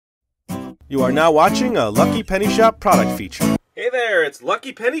You are now watching a Lucky Penny Shop product feature. Hey there, it's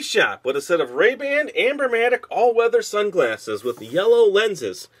Lucky Penny Shop with a set of Ray-Ban Ambermatic all-weather sunglasses with the yellow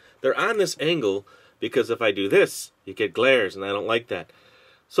lenses. They're on this angle because if I do this, you get glares, and I don't like that.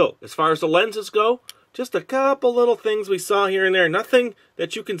 So, as far as the lenses go, just a couple little things we saw here and there. Nothing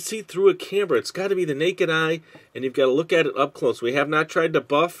that you can see through a camera. It's got to be the naked eye, and you've got to look at it up close. We have not tried to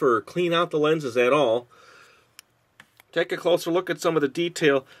buff or clean out the lenses at all. Take a closer look at some of the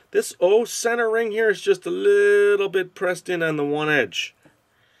detail. This center ring here is just a little bit pressed in on the one edge.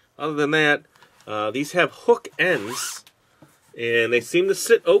 Other than that, these have hook ends, and they seem to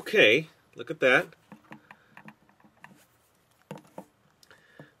sit okay. Look at that.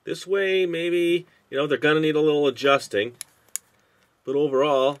 This way, maybe, they're going to need a little adjusting. But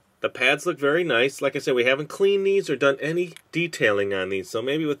overall, the pads look very nice. Like I said, we haven't cleaned these or done any detailing on these. So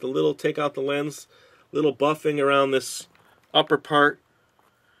maybe with the little, take out the lens, little buffing around this upper part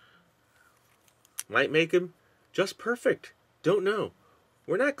might make them just perfect. Don't know.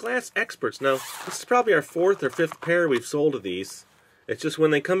 We're not glass experts. Now, this is probably our 4th or 5th pair we've sold of these. It's just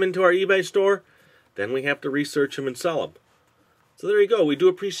when they come into our eBay store, then we have to research them and sell them. So there you go. We do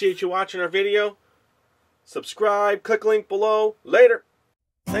appreciate you watching our video. Subscribe, click link below. Later.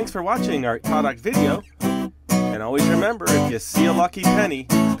 Thanks for watching our product video. And always remember, if you see a lucky penny,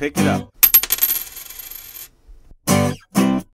 pick it up.